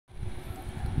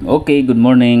Okay, good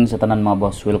morning sa tanan mga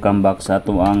boss. Welcome back sa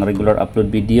ato ang regular upload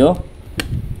video.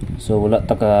 So wala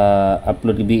ta ka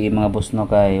upload gibi mga boss no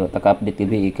kay wala ta ka update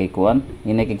gibi kay kuan.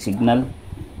 Hinay kay signal.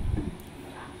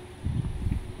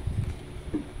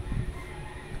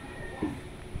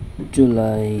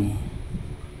 July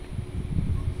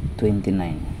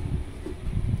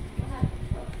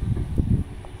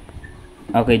 29.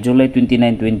 Okay, July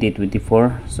 29,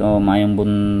 2024. So mayong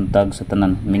buntag sa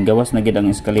tanan. Minggawas na gid ang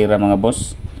eskalera mga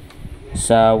boss.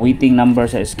 Sa waiting number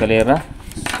sa eskalera,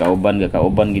 kauban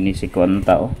gini si kuan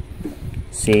tao.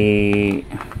 Si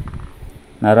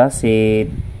nara si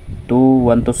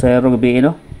 2120 gabi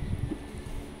no.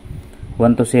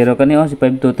 120 kani si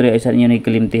 523 ay sa inyo ni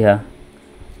kalimti ha.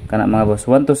 Kana mga boss,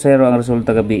 120 ang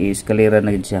resulta gabi eskalera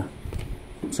na gid siya.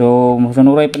 So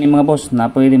masanuray pa ni mga boss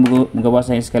na pwede magawa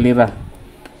sa eskalera.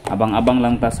 Abang-abang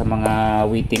lang ta sa mga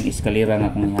waiting eskalera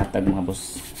nga kung ihatag mga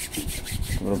boss.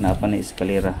 Pero na pa na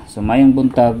eskalera. So mayong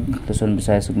buntag Luzon,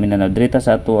 Visayas ug Mindanao diri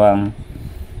sa ato ang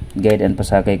guide and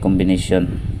pasakay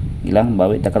combination. Ilang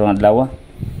bawi ta karon adlaw.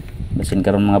 Basin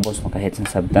karon mga boss makahit sa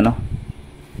sabta no.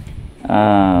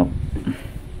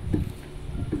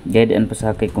 Guide and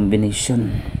pasakay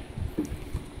combination.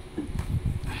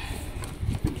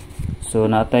 So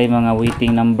natay mga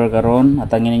waiting number karon.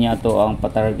 Atangin niya ato ang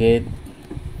pa-target.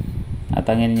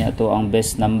 Atangin niya ato ang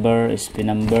best number, SP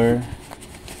number.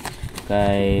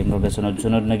 Kay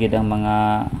sunod-sunod na gid ang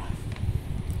mga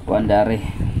kuandare.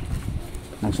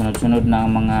 Nagsunod-sunod na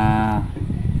ang mga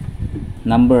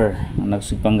number ang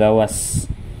nagsipanggawas.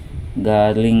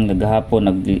 Galing naghapon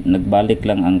nagbalik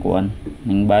lang ang kuan.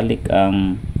 Ning balik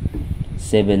ang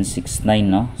 769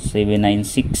 no,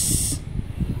 796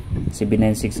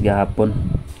 gahapon.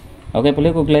 Okay,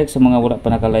 pala ko like sa mga wala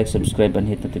pa naka-like, subscribe and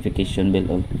hit notification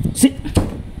bell all.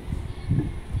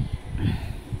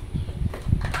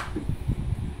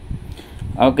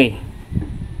 Okay.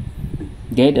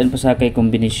 Guide and pasakay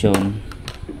combination.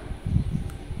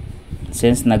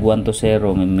 Since nag 1 to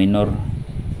 0, minor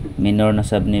na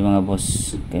sab ni mga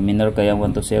boss. Kay minor kaya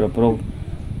 1 to 0 pero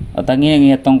atangi ang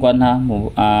itong kuan ha,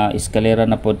 eskalera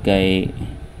na pod kay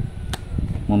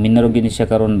mo minor gini siya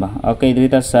karon ba. Okay,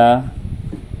 dito sa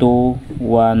 2,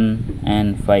 1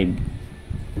 and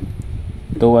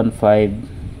 5. 2, 1,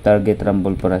 5 target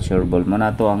rumble para sure ball.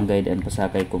 Muna to ang guide and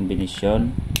pasakay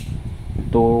combination.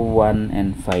 2, 1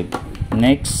 and 5.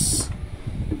 Next,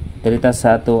 dito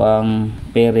sa ato ang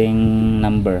pairing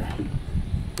number.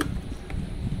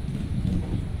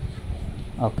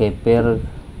 Okay, pair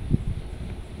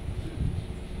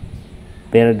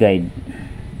guide.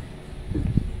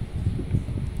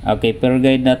 Okay, pair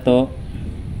guide na to.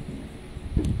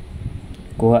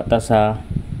 Kuha ta sa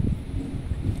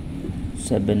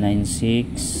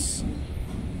 796.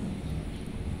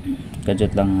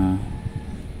 Kadjot lang ha.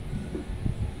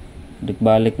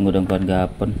 Balik mo dang kuan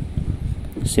gahapon.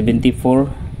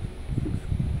 74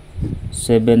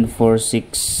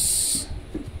 746.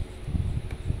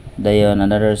 Dayon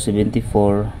another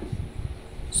 74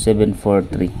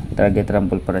 743. Target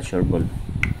rumble para sure ball.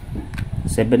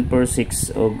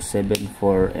 746 og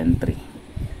 74 and 3.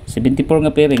 74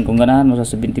 nga pairing kung ganahan mo sa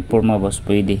 74 mga boss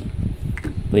pwede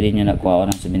nyo nakuha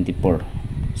ng 74.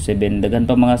 7 dagan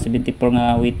pa mga 74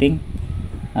 nga waiting.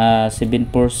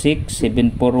 746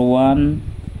 741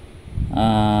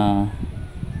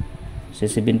 si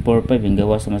 745 yung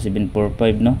gawa sa mga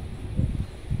 745 no.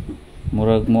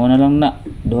 Murag mo na lang na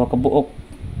duha ka buok.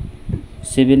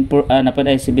 74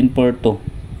 napay 742.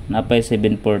 Napay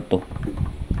 742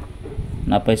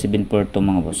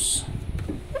 mga boss.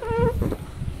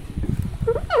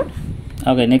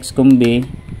 Okay, next combi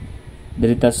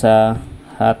dito sa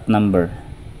hot number.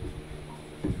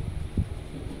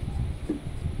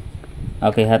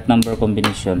 Okay, hot number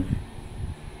combination.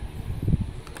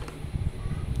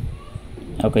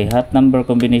 Okay, hot number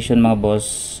combination mga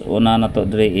boss. Una na to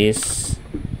dre is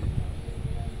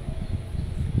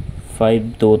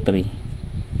 523.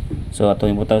 So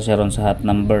atong ibutaw siya ron sa hot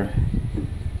number.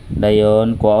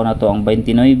 Dayon kuha na to ang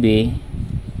 29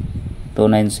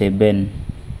 297.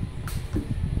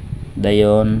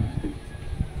 Dayon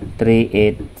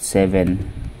 387.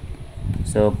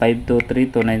 So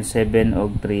 523 297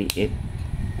 og 387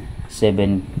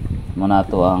 muna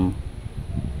to ang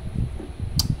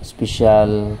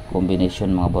special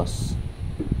combination mga boss.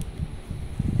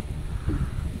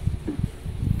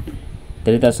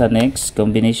 Dito sa next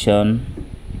combination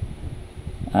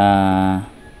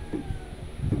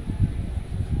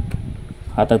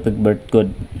hatag birth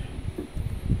code.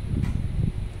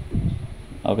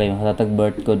 Okay, hatag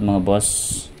birth code mga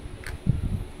boss.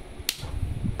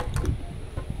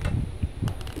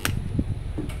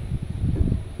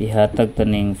 ihatag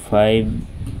taning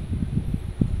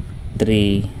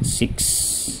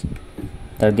 536.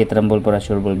 Target rumble para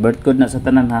sure ball. Bird code na sa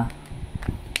tanan ha.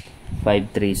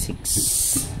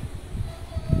 536.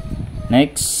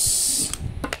 Next,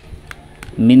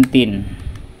 maintain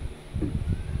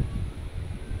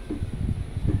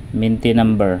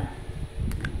number.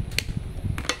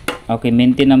 Okay,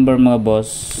 maintain number mga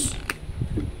boss.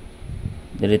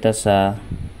 Dirita sa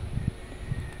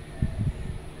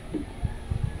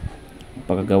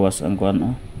pagkagawas ang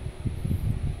kuan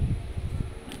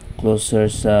closer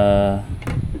sa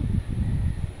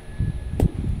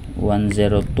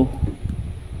 102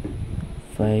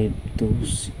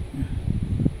 526.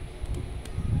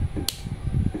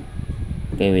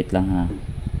 Okay, wait lang ha.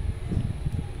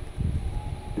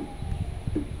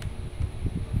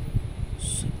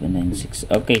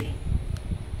 Okay.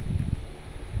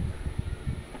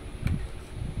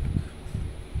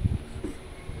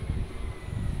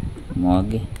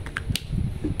 Muagi.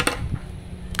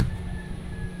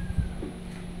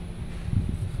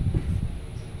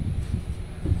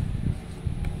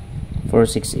 Four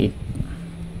six eight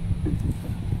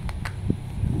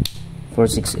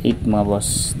mga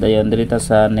boss. Dayon dirita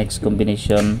sa next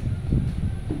combination.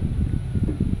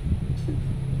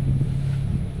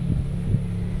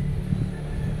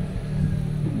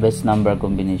 Best number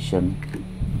combination.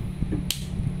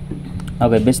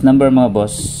 Okay, best number mga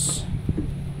boss.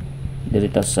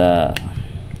 Dirita sa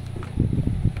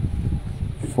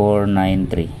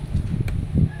 493.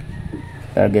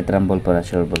 Target rumble para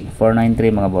sure ball.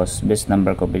 493 mga boss, best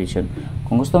number combination.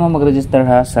 Kung gusto mo mag-register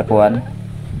ha sa kuan,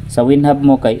 sa WinHub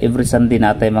mo kay every Sunday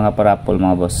natay mga parapol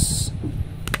mga boss.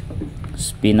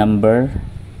 Spin number.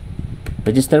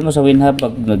 Register mo sa WinHub,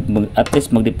 at least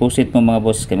mag-deposit mo mga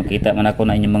boss kay makita man ako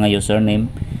na inyong mga username.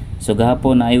 So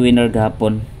gahapon na ay winner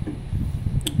gahapon.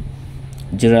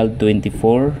 Gerald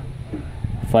 24,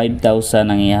 5,000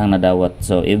 ang iyang nadawat.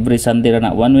 So every Sunday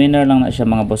na one winner lang na siya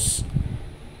mga boss.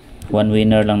 One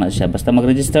winner lang na siya. Basta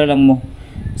mag-register lang mo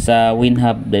sa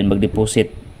WinHub, then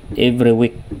mag-deposit every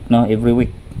week, no?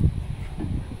 Every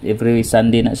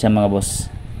Sunday na siya mga boss.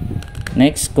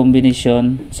 Next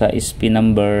combination sa SP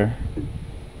number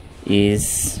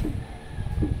is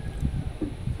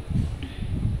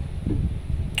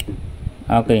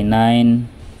okay,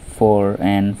 9, 4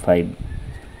 and 5.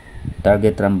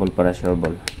 Target rumble para sure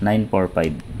ball 9, 4,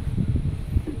 5.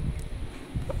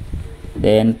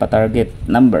 Then pa-target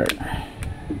number.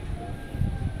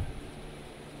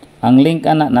 Ang link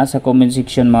ana nasa comment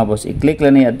section mga boss. I-click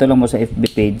lang ni adto lang mo sa FB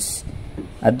page.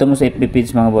 Adto mo sa FB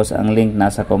page mga boss, ang link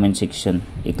nasa comment section.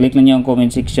 I-click lang niyo ang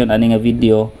comment section ani nga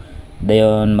video.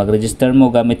 Dayon mag-register mo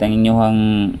gamit ang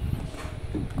inyong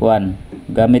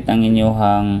gamit ang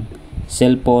inyong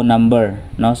cellphone number,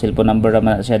 no? Cellphone number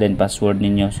naman siya, then password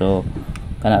ninyo. So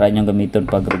kana ra niyo gamiton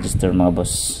pag register mga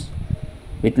boss.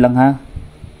 Wait lang ha.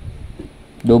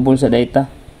 Double sa data.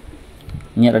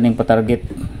 Nya ra ning pa-target.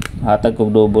 Hatag kog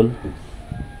double.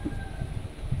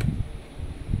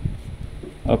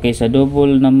 Okay, sa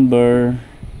double number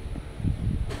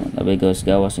abay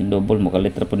gawas yung double,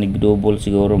 makalitra po nig double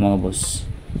siguro mga boss.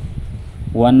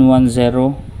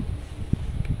 110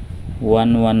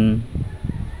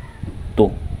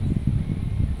 112.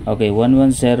 Okay,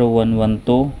 110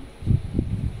 112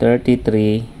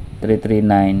 33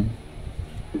 339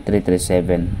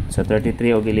 337. So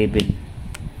 33 og 11.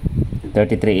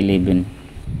 33 11.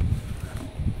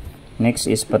 Next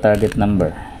is pa-target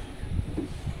number.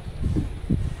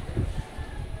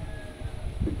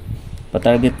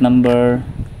 Pa-target number.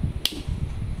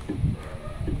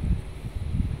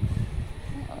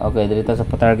 Okay, dito sa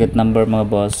pa-target number mga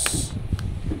boss.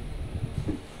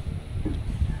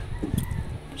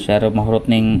 Share mahurot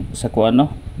ning sa kuano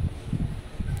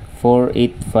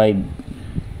 485.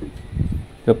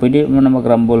 So pwede mo na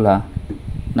mag-rumble ha.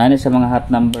 Nani sa mga hot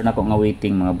number na ko nga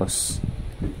waiting mga boss.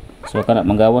 So kana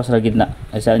magawas ra gid na.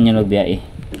 Ay saan niyo nagbiyahe.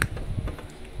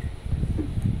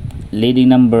 Leading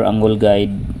number angle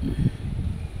guide.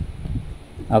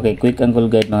 Okay, quick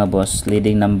angle guide mga boss.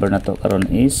 Leading number na to karon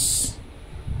is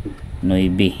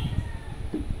 9 5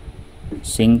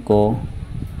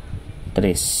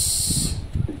 3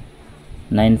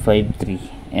 953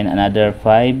 and another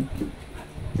 5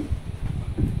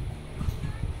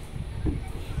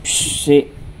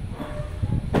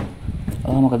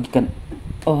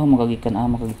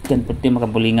 makagikan pati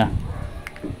makabulinga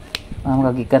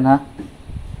makagikan ha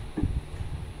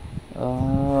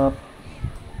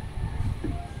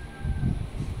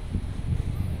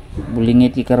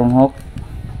bulingit ki karon hok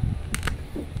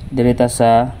direta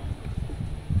sa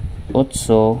 8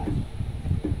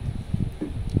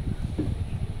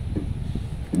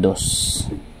 2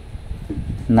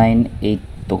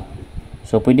 982.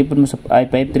 So pwede po mo sa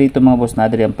 532 mga boss, na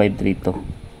diri ang 532.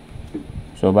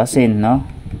 So basin, no,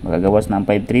 magagawas na ang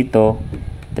 532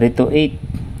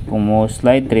 328. Kung mo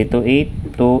slide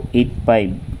 328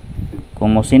 285.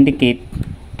 Kung mo syndicate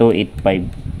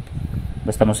 285.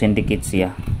 Basta mo syndicate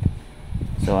siya.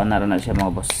 So ana ra na siya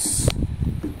mga boss.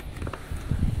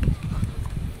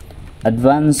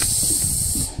 Advance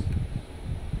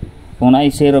kung naay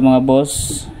 0 mga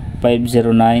boss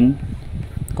 509.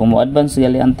 Kung mo advance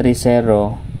gali ang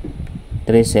 30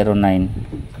 309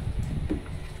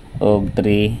 og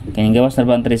 3 kanyang gawas na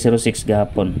ba ang 306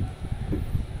 gahapon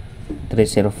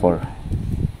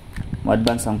 304. Mo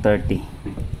advance ang 30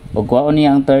 og kuhaon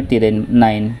niya ang 30 then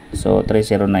 9, so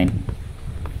 309.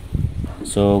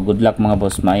 So good luck mga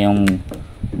boss, mayong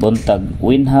buntag.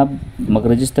 WinHub,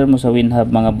 mag-register mo sa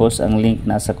WinHub mga boss, ang link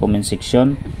nasa comment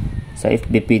section sa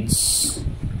FB page.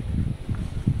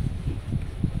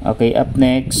 Okay, up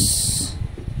next,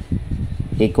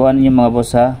 ikuha ninyo mga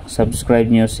boss ha, subscribe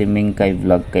nyo si Mingkay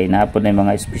Vlog, kay napon na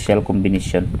mga special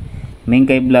combination.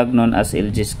 Mingkay Vlog known as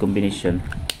LG's combination.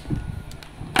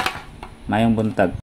 Mayong buntag.